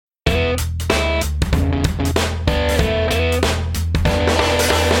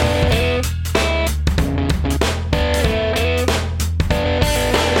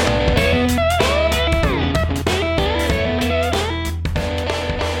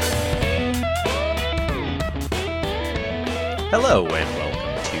Hello and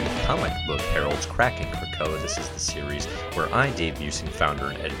welcome to Comic Book Herald's Cracking Krakoa. This is the series where I, Dave Busing, founder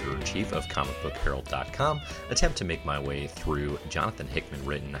and editor-in-chief of comicbookherald.com, attempt to make my way through Jonathan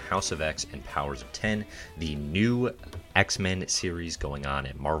Hickman-written House of X and Powers of 10, the new X-Men series going on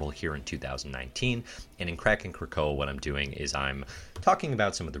at Marvel here in 2019. And in Cracking Krakoa, what I'm doing is I'm talking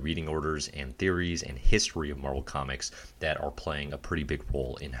about some of the reading orders and theories and history of Marvel Comics that are playing a pretty big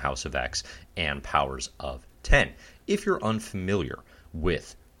role in House of X and Powers of 10. If you're unfamiliar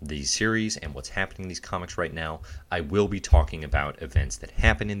with the series and what's happening in these comics right now, I will be talking about events that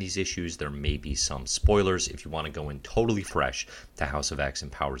happen in these issues. There may be some spoilers. If you want to go in totally fresh to House of X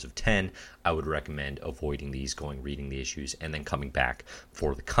and Powers of 10, I would recommend avoiding these, reading the issues, and then coming back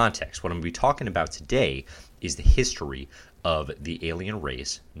for the context. What I'm going to be talking about today is the history of the alien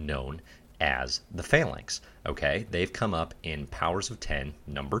race known as the Phalanx. Okay, they've come up in Powers of 10,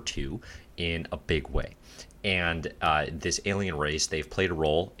 number 2, in a big way. And this alien race, they've played a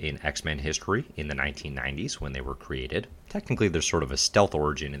role in X-Men history in the 1990s when they were created. Technically, there's sort of a stealth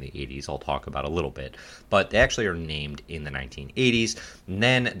origin in the 80s I'll talk about a little bit. But they actually are named in the 1980s. And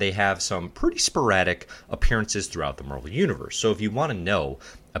then they have some pretty sporadic appearances throughout the Marvel Universe. So if you want to know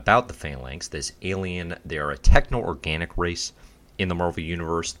about the Phalanx, this alien, they're a techno-organic race in the Marvel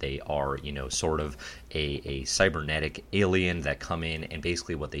Universe. They are, sort of a cybernetic alien that come in, and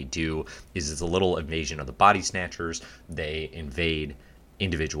basically what they do is it's a little invasion of the body snatchers. They invade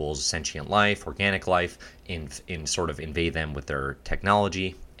individuals' sentient life, organic life, in sort of invade them with their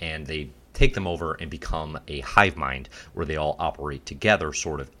technology, and they take them over and become a hive mind where they all operate together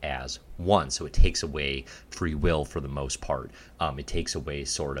sort of as one. So it takes away free will for the most part. It takes away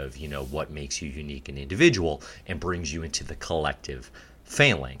sort of, what makes you unique and individual and brings you into the collective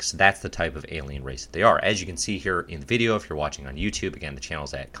Phalanx. That's the type of alien race that they are. As you can see here in the video, if you're watching on YouTube, again, the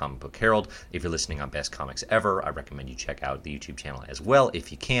channel's at Comic Book Herald. If you're listening on Best Comics Ever, I recommend you check out the YouTube channel as well if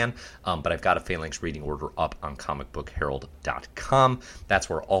you can. But I've got a Phalanx reading order up on comicbookherald.com. That's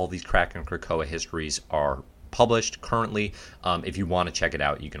where all these Cracking Krakoa histories are published currently. If you want to check it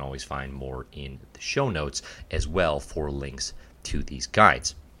out, you can always find more in the show notes as well for links to these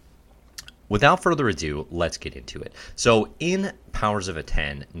guides. Without further ado, let's get into it. So in Powers of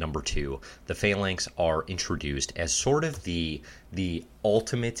 10, number 2, the Phalanx are introduced as sort of the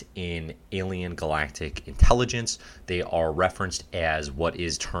ultimate in alien galactic intelligence. They are referenced as what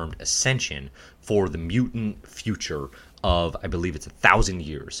is termed ascension for the mutant future of, I believe it's 1,000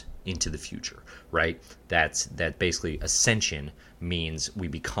 years into the future, right? That basically ascension means we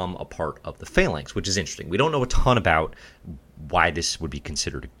become a part of the Phalanx, which is interesting. We don't know a ton about why this would be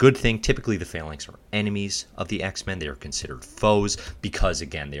considered a good thing. Typically, the Phalanx are enemies of the X-Men. They are considered foes because,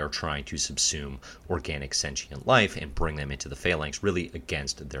 again, they are trying to subsume organic sentient life and bring them into the Phalanx really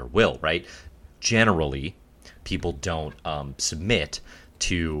against their will, right? Generally, people don't submit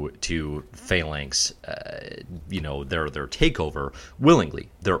to Phalanx, their takeover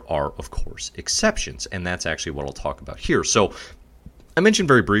willingly. There are, of course, exceptions, and that's actually what I'll talk about here. So I mentioned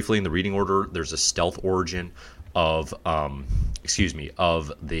very briefly in the reading order, there's a stealth origin of the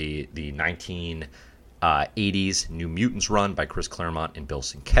 1980s New Mutants run by Chris Claremont and Bill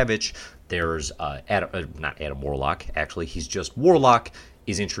Sienkiewicz. There's not Adam Warlock, actually, he's just Warlock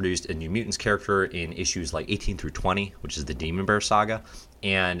is introduced a New Mutants character in issues like 18 through 20, which is the Demon Bear saga,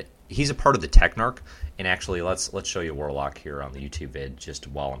 and he's a part of the Technarch. And actually, let's show you Warlock here on the YouTube vid just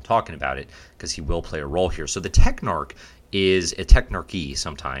while I'm talking about it, because he will play a role here. So the Technarch is a Technarchy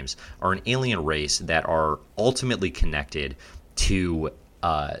sometimes, are an alien race that are ultimately connected to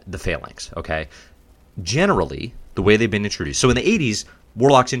the Phalanx, okay? Generally, the way they've been introduced. So in the 80s,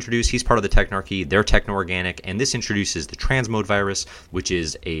 Warlock's introduced, he's part of the Technarchy, they're techno-organic, and this introduces the transmode virus, which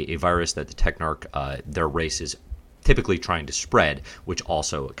is a virus that the Technarch, their race is typically trying to spread, which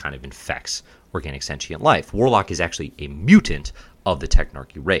also kind of infects organic sentient life. Warlock is actually a mutant of the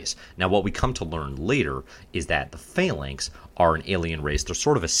Technarchy race. Now, what we come to learn later is that the Phalanx are an alien race. They're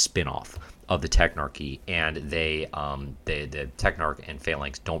sort of a spin-off of the Technarchy, and the Technarch and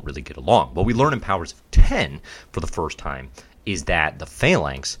Phalanx don't really get along. What we learn in Powers of 10 for the first time is that the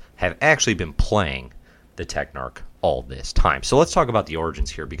Phalanx have actually been playing the Technarch all this time. So let's talk about the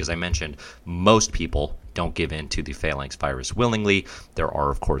origins here, because I mentioned most people don't give in to the Phalanx virus willingly. There are,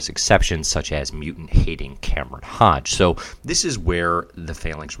 of course, exceptions, such as mutant-hating Cameron Hodge. So this is where the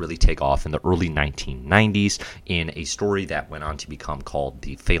Phalanx really take off in the early 1990s in a story that went on to become called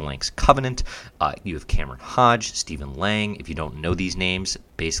the Phalanx Covenant. You have Cameron Hodge, Stephen Lang. If you don't know these names,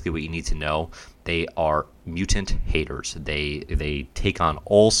 basically what you need to know, they are mutant haters. They take on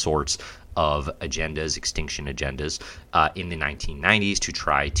all sorts of agendas, extinction agendas, in the 1990s to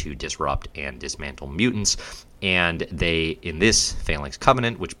try to disrupt and dismantle mutants. And they, in this Phalanx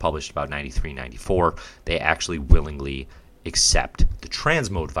Covenant, which published about 93, 94, they actually willingly accept the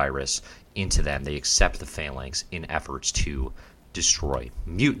transmode virus into them. They accept the Phalanx in efforts to destroy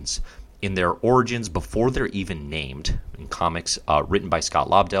mutants. In their origins, before they're even named, in comics written by Scott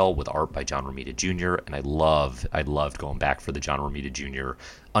Lobdell with art by John Romita Jr., and I loved going back for the John Romita Jr.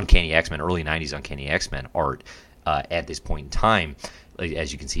 Uncanny X-Men, early 90s Uncanny X-Men art at this point in time.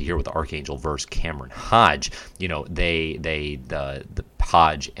 As you can see here with the Archangel verse Cameron Hodge, the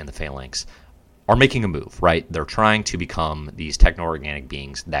Hodge and the Phalanx are making a move, right? They're trying to become these techno-organic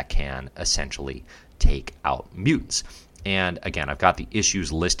beings that can essentially take out mutants. And again, I've got the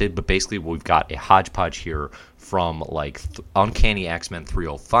issues listed, but basically we've got a hodgepodge here from like Uncanny X-Men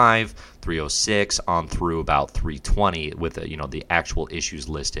 305, 306 on through about 320 with the actual issues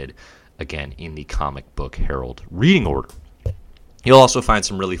listed again in the Comic Book Herald reading order. You'll also find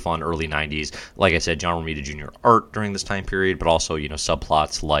some really fun early 90s, like I said, John Romita Jr. art during this time period, but also,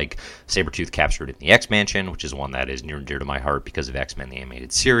 subplots like Sabretooth captured in the X-Mansion, which is one that is near and dear to my heart because of X-Men the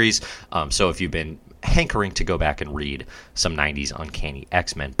Animated Series. So if you've been hankering to go back and read some 90s Uncanny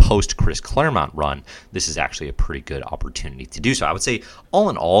X-Men post Chris Claremont run, this is actually a pretty good opportunity to do so. I would say,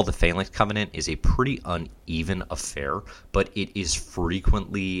 all in all, the Phalanx Covenant is a pretty uneven affair, but it is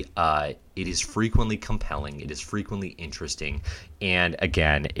frequently compelling. It is frequently interesting. And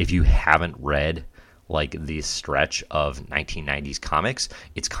again, if you haven't read like the stretch of 1990s comics,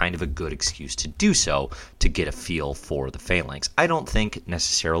 it's kind of a good excuse to do so, to get a feel for the Phalanx. I don't think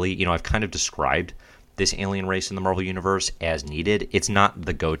necessarily, I've kind of described this alien race in the Marvel Universe as needed. It's not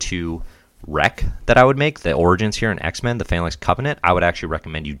the go-to rec that I would make, the origins here in X-Men, the Phalanx Covenant. I would actually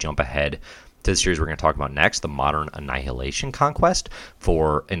recommend you jump ahead to the series we're going to talk about next, the Modern Annihilation Conquest,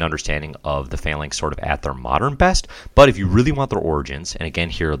 for an understanding of the Phalanx sort of at their modern best. But if you really want their origins, and again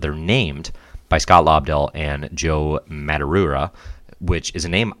here they're named by Scott Lobdell and Joe Madureira, which is a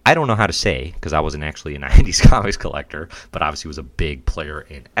name I don't know how to say because I wasn't actually a 90s comics collector, but obviously was a big player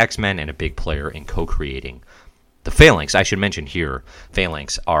in X-Men and a big player in co-creating the Phalanx. I should mention here,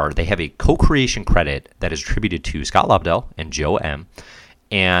 Phalanx they have a co-creation credit that is attributed to Scott Lobdell and Joe M.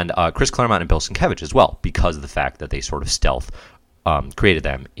 and Chris Claremont and Bill Sienkiewicz as well, because of the fact that they sort of stealth created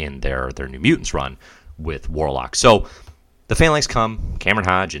them in their New Mutants run with Warlock. So the Phalanx come, Cameron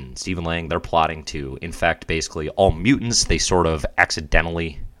Hodge and Stephen Lang, they're plotting to infect basically all mutants. They sort of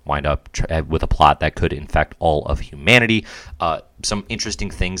accidentally wind up with a plot that could infect all of humanity. Some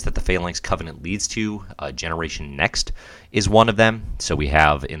interesting things that the Phalanx Covenant leads to. Generation Next is one of them. So we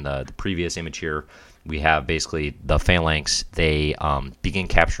have in the previous image here, we have basically the Phalanx. They begin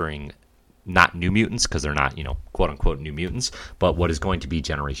capturing not New Mutants because they're not, quote-unquote New Mutants, but what is going to be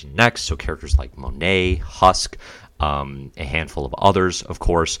Generation Next. So characters like Monet, Husk, a handful of others, of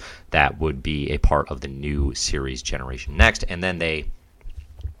course, that would be a part of the new series Generation Next. And then they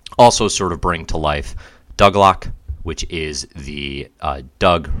also sort of bring to life Douglock, which is the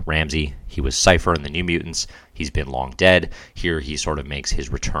Doug Ramsey. He was Cypher in the New Mutants. He's been long dead. Here he sort of makes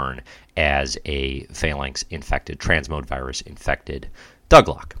his return as a Phalanx-infected, transmode virus-infected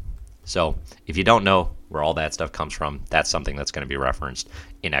Douglock. So if you don't know where all that stuff comes from, that's something that's going to be referenced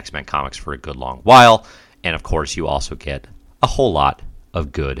in X-Men comics for a good long while. And of course, you also get a whole lot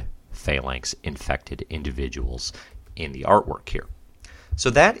of good Phalanx-infected individuals in the artwork here. So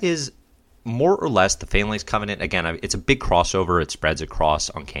that is more or less the Phalanx Covenant. Again, it's a big crossover. It spreads across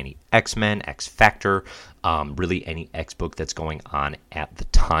Uncanny X-Men, X-Factor, really any X-book that's going on at the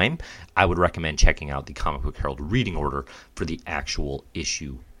time. I would recommend checking out the Comic Book Herald reading order for the actual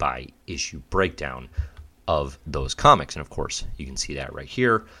issue-by-issue breakdown of those comics. And of course, you can see that right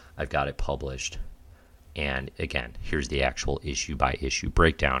here. I've got it published. And again, here's the actual issue-by-issue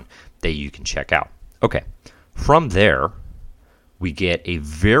breakdown that you can check out. Okay, from there, we get a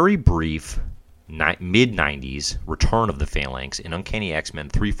very brief mid-90s return of the Phalanx in Uncanny X-Men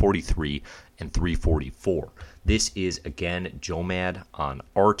 343 and 344. This is, again, Joe Mad on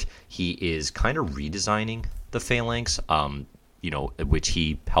art. He is kind of redesigning the Phalanx, which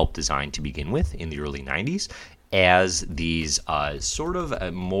he helped design to begin with in the early 90s, as these sort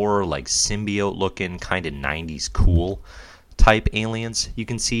of more like symbiote-looking kind of 90s cool type aliens you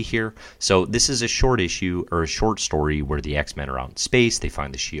can see here. So this is a short issue or a short story where the X-Men are out in space. They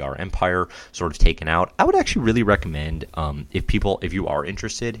find the Shi'ar Empire sort of taken out. I would actually really recommend if you are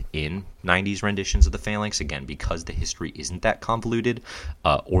interested in 90s renditions of the Phalanx, again, because the history isn't that convoluted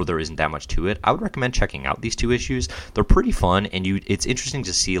or there isn't that much to it, I would recommend checking out these two issues. They're pretty fun, and it's interesting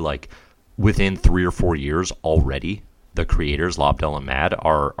to see like within 3 or 4 years already the creators, Lobdell and Mad,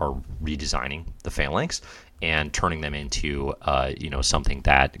 are redesigning the Phalanx and turning them into something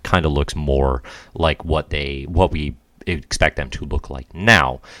that kind of looks more like what we expect them to look like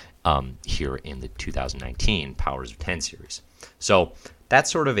now here in the 2019 Powers of 10 series. So that's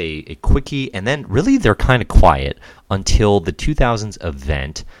sort of a quickie, and then really they're kind of quiet until the 2000s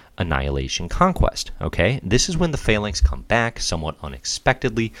event Annihilation Conquest. Okay, this is when the Phalanx come back somewhat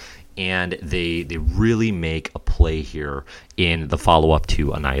unexpectedly, and they really make a play here in the follow-up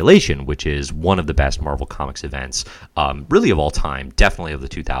to Annihilation, which is one of the best Marvel Comics events, really of all time, definitely of the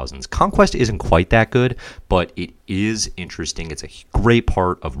 2000s. Conquest isn't quite that good, but it is interesting. It's a great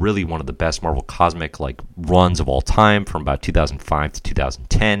part of really one of the best Marvel Cosmic runs of all time from about 2005 to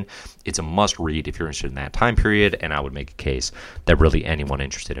 2010. It's a must-read if you're interested in that time period, and I would make a case that really anyone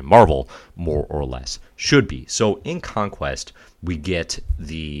interested in Marvel, more or less, should be. So in Conquest, we get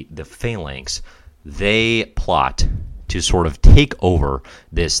the Phalanx. They plot to sort of take over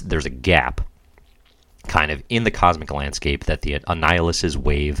this. There's a gap kind of in the cosmic landscape that the Annihilation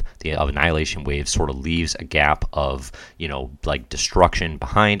wave sort of leaves a gap of, destruction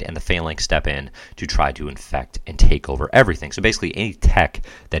behind, and the Phalanx step in to try to infect and take over everything. So basically any tech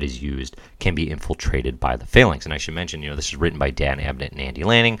that is used can be infiltrated by the Phalanx. And I should mention, this is written by Dan Abnett and Andy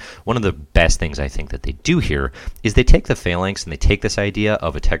Lanning. One of the best things I think that they do here is they take the Phalanx and they take this idea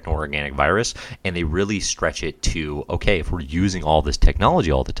of a techno-organic virus and they really stretch it to, okay, if we're using all this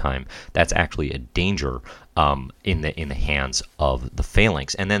technology all the time, that's actually a danger in the hands of the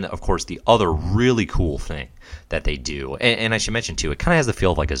Phalanx. And then, of course, the other really cool thing that they do, and I should mention too, it kind of has the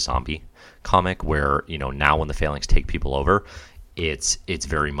feel of like a zombie comic where, now when the Phalanx take people over, it's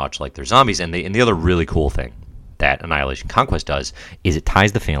very much like they're zombies. And the other really cool thing that Annihilation Conquest does is it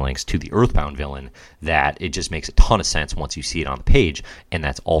ties the Phalanx to the Earthbound villain that it just makes a ton of sense once you see it on the page, and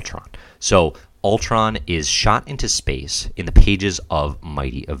that's Ultron. So Ultron is shot into space in the pages of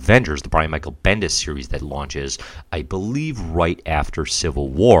Mighty Avengers, the Brian Michael Bendis series that launches, I believe, right after Civil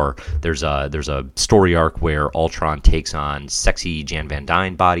War. There's a story arc where Ultron takes on sexy Jan Van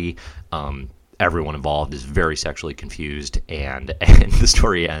Dyne body. Everyone involved is very sexually confused, and the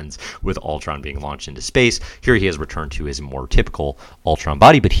story ends with Ultron being launched into space. Here he has returned to his more typical Ultron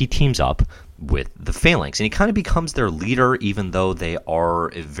body, but he teams up with the Phalanx, and he kind of becomes their leader, even though they are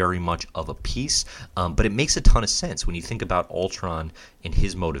very much of a piece. But it makes a ton of sense when you think about Ultron and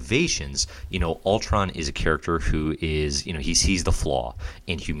his motivations. Ultron is a character who is, he sees the flaw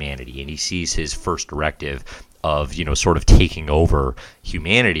in humanity, and he sees his first directive of, sort of taking over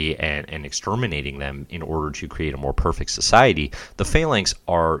humanity and exterminating them in order to create a more perfect society. The Phalanx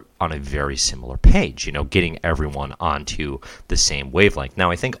are on a very similar page, getting everyone onto the same wavelength.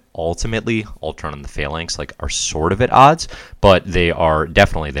 Now, I think ultimately Ultron and the Phalanx are sort of at odds, but they are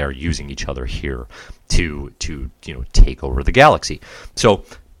definitely there using each other here to take over the galaxy. So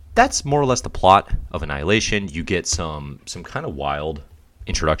that's more or less the plot of Annihilation. You get some kind of wild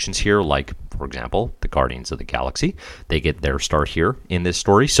introductions here, like, for example, the Guardians of the Galaxy. They get their start here in this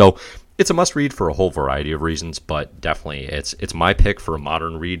story. So it's a must-read for a whole variety of reasons, but definitely it's my pick for a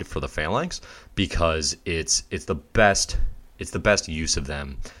modern read for the Phalanx because it's the best use of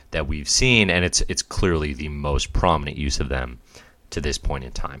them that we've seen, and it's clearly the most prominent use of them to this point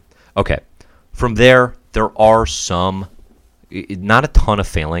in time. Okay, from there are some, not a ton of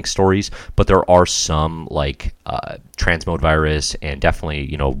Phalanx stories, but there are some Transmode Virus and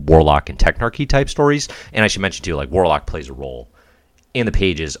definitely, Warlock and Technarchy type stories. And I should mention too, Warlock plays a role in the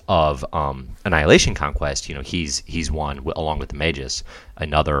pages of Annihilation Conquest. He's one, along with the Magus,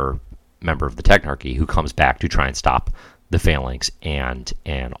 another member of the Technarchy, who comes back to try and stop the Phalanx and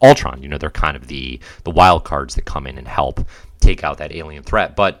Ultron. They're kind of the wild cards that come in and help take out that alien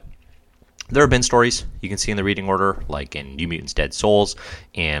threat. But there have been stories you can see in the reading order, like in New Mutants Dead Souls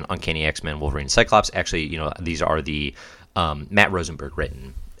and Uncanny X-Men Wolverine and Cyclops. Actually, these are the Matt Rosenberg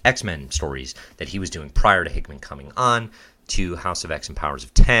written X-Men stories that he was doing prior to Hickman coming on to House of X and Powers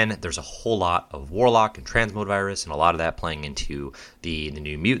of 10. There's a whole lot of Warlock and Transmode Virus, and a lot of that playing into the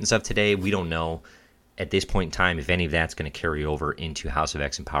New Mutants of today. We don't know at this point in time if any of that's going to carry over into House of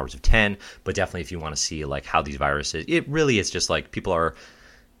X and Powers of 10, but definitely if you want to see how these viruses, it really is just people are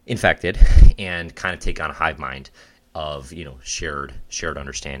infected and kind of take on a hive mind of shared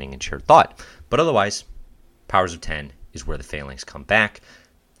understanding and shared thought. But otherwise, Powers of 10 is where the Phalanx come back.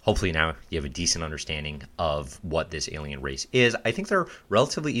 Hopefully now you have a decent understanding of what this alien race is. I think they're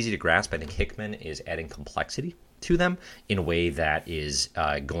relatively easy to grasp. I think Hickman is adding complexity to them in a way that is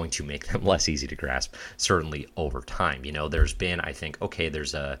going to make them less easy to grasp, certainly over time. There's been, I think, okay,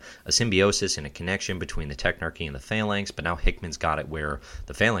 there's a symbiosis and a connection between the Technarchy and the Phalanx, but now Hickman's got it where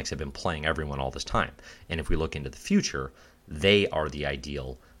the Phalanx have been playing everyone all this time. And if we look into the future, they are the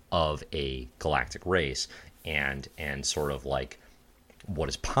ideal of a galactic race and sort of like what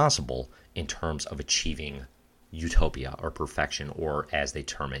is possible in terms of achieving utopia or perfection, or as they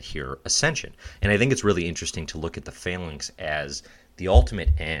term it here, ascension. And I think it's really interesting to look at the Phalanx as the ultimate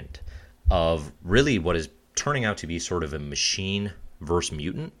end of really what is turning out to be sort of a machine versus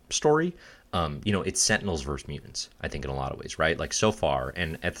mutant story. It's Sentinels versus mutants, I think, in a lot of ways, right? Like so far,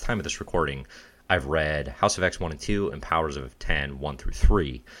 and at the time of this recording, I've read House of X 1 and 2 and Powers of 10, 1 through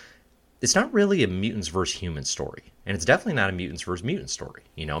 3. It's not really a mutants versus humans story. And it's definitely not a mutants versus mutant story.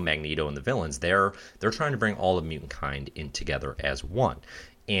 Magneto and the villains, they're trying to bring all of mutant kind in together as one.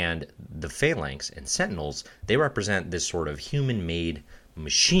 And the Phalanx and Sentinels, they represent this sort of human-made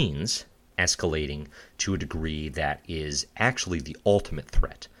machines escalating to a degree that is actually the ultimate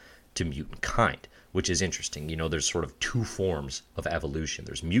threat to mutant kind, which is interesting. There's sort of two forms of evolution.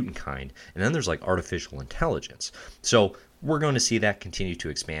 There's mutant kind, and then there's like artificial intelligence. So we're going to see that continue to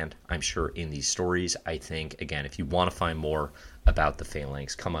expand, I'm sure, in these stories. I think, again, if you want to find more about the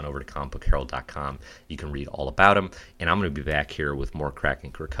Phalanx, come on over to comicbookherald.com. You can read all about them. And I'm going to be back here with more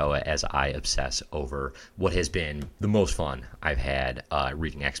Kraken Krakoa as I obsess over what has been the most fun I've had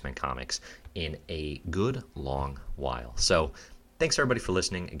reading X-Men comics in a good long while. So thanks, everybody, for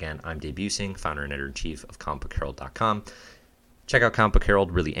listening. Again, I'm Dave Buesing, founder and editor-in-chief of comicbookherald.com. Check out Comic Book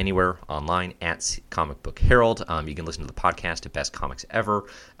Herald really anywhere online at Comic Book Herald. You can listen to the podcast at Best Comics Ever.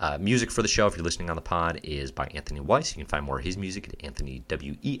 Music for the show, if you're listening on the pod, is by Anthony Weiss. You can find more of his music at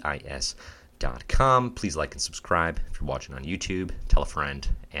anthonyweis.com. Please like and subscribe if you're watching on YouTube. Tell a friend.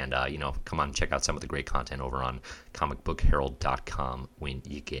 And, come on and check out some of the great content over on comicbookherald.com when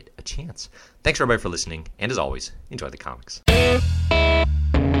you get a chance. Thanks, everybody, for listening. And as always, enjoy the comics.